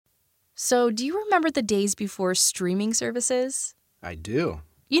So, do you remember the days before streaming services? I do.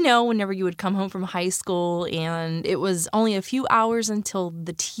 You know, whenever you would come home from high school and it was only a few hours until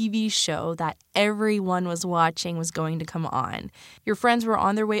the TV show that everyone was watching was going to come on. Your friends were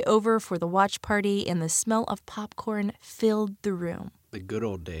on their way over for the watch party and the smell of popcorn filled the room. The good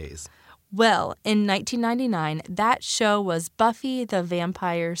old days. Well, in 1999, that show was Buffy the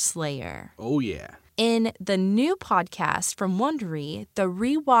Vampire Slayer. Oh, yeah. In the new podcast from Wondery, the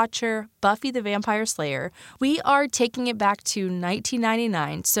Rewatcher, Buffy the Vampire Slayer, we are taking it back to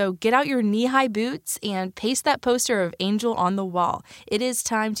 1999. So get out your knee-high boots and paste that poster of Angel on the wall. It is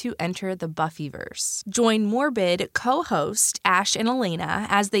time to enter the Buffyverse. Join Morbid co-host Ash and Elena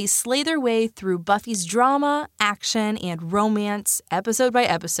as they slay their way through Buffy's drama, action, and romance, episode by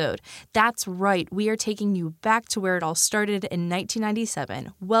episode. That's right, we are taking you back to where it all started in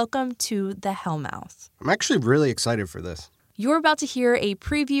 1997. Welcome to the Hellmouth. I'm actually really excited for this. You're about to hear a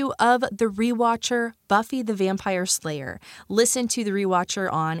preview of The Rewatcher, Buffy the Vampire Slayer. Listen to The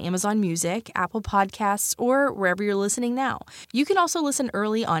Rewatcher on Amazon Music, Apple Podcasts, or wherever you're listening now. You can also listen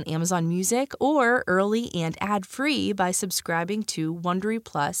early on Amazon Music or early and ad-free by subscribing to Wondery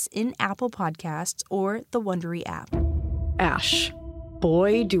Plus in Apple Podcasts or the Wondery app. Ash,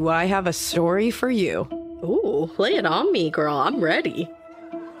 boy, do I have a story for you. Ooh, lay it on me, girl. I'm ready.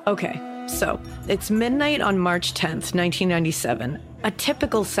 Okay. So, it's midnight on March 10th, 1997, a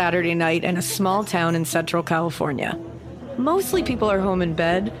typical Saturday night in a small town in Central California. Mostly people are home in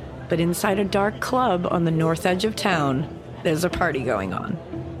bed, but inside a dark club on the north edge of town, there's a party going on.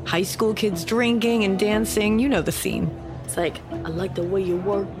 High school kids drinking and dancing, you know the scene. It's like, I like the way you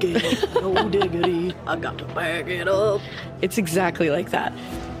work it, no diggity, I got to bag it up. It's exactly like that.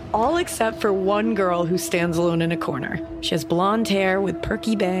 All except for one girl who stands alone in a corner. She has blonde hair with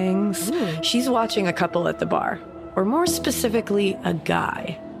perky bangs. She's watching a couple at the bar. Or more specifically, a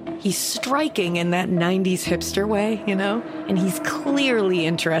guy. He's striking in that 90s hipster way, you know? And he's clearly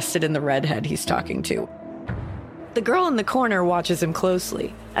interested in the redhead he's talking to. The girl in the corner watches him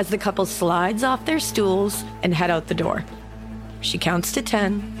closely as the couple slides off their stools and head out the door. She counts to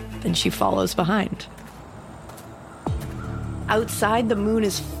 10, then she follows behind. Outside, the moon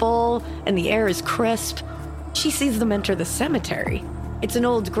is full and the air is crisp. She sees them enter the cemetery. It's an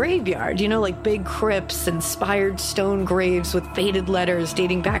old graveyard, you know, like big crypts and spired stone graves with faded letters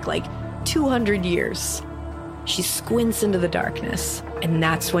dating back like 200 years. She squints into the darkness, and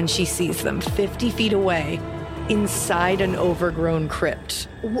that's when she sees them 50 feet away, inside an overgrown crypt.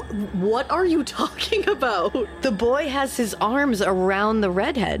 What are you talking about? The boy has his arms around the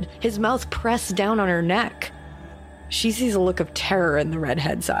redhead, his mouth pressed down on her neck. She sees a look of terror in the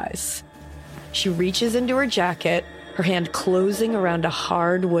redhead's eyes. She reaches into her jacket, her hand closing around a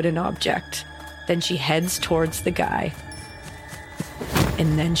hard wooden object. Then she heads towards the guy.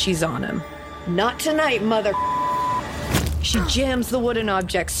 And then she's on him. Not tonight, mother. She jams the wooden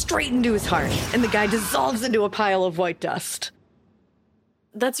object straight into his heart, and the guy dissolves into a pile of white dust.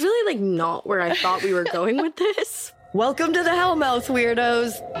 That's really, not where I thought we were going with this. Welcome to the Hellmouth,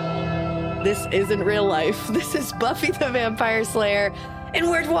 weirdos. This isn't real life. This is Buffy the Vampire Slayer, and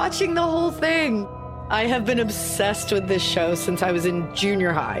we're watching the whole thing. I have been obsessed with this show since I was in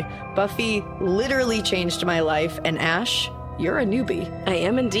junior high. Buffy literally changed my life, and Ash, you're a newbie. I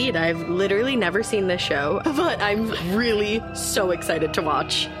am indeed. I've literally never seen this show, but I'm really so excited to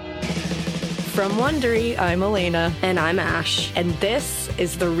watch. From Wondery, I'm Elena. And I'm Ash. And this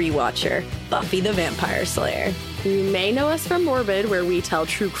is The Rewatcher, Buffy the Vampire Slayer. You may know us from Morbid, where we tell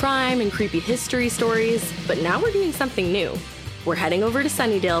true crime and creepy history stories, but now we're doing something new. We're heading over to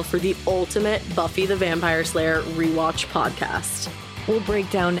Sunnydale for the ultimate Buffy the Vampire Slayer rewatch podcast. We'll break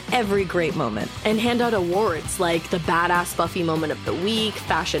down every great moment. And hand out awards like the Badass Buffy Moment of the Week,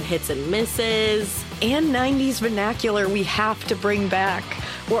 Fashion Hits and Misses, and 90s vernacular we have to bring back.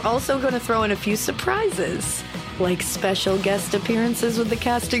 We're also going to throw in a few surprises, like special guest appearances with the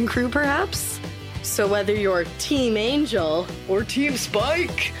cast and crew, perhaps? So whether you're Team Angel or Team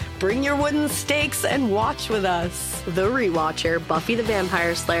Spike, bring your wooden stakes and watch with us. The Rewatcher, Buffy the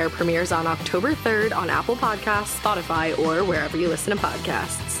Vampire Slayer premieres on October 3rd on Apple Podcasts, Spotify, or wherever you listen to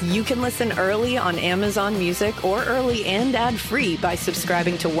podcasts. You can listen early on Amazon Music or early and ad-free by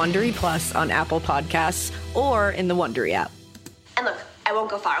subscribing to Wondery Plus on Apple Podcasts or in the Wondery app. And look, I won't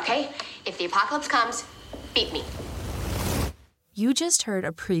go far, okay? If the apocalypse comes, beat me. You just heard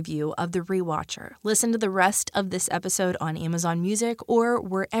a preview of The Rewatcher. Listen to the rest of this episode on Amazon Music or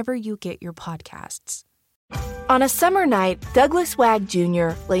wherever you get your podcasts. On a summer night, Douglas Wag Jr.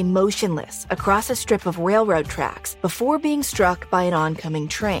 lay motionless across a strip of railroad tracks before being struck by an oncoming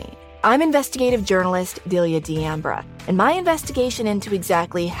train. I'm investigative journalist Delia D'Ambra, and my investigation into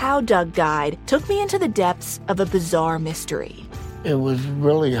exactly how Doug died took me into the depths of a bizarre mystery. It was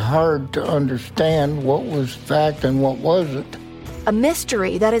really hard to understand what was fact and what wasn't. A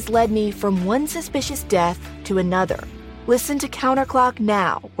mystery that has led me from one suspicious death to another. Listen to Counterclock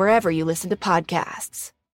now, wherever you listen to podcasts.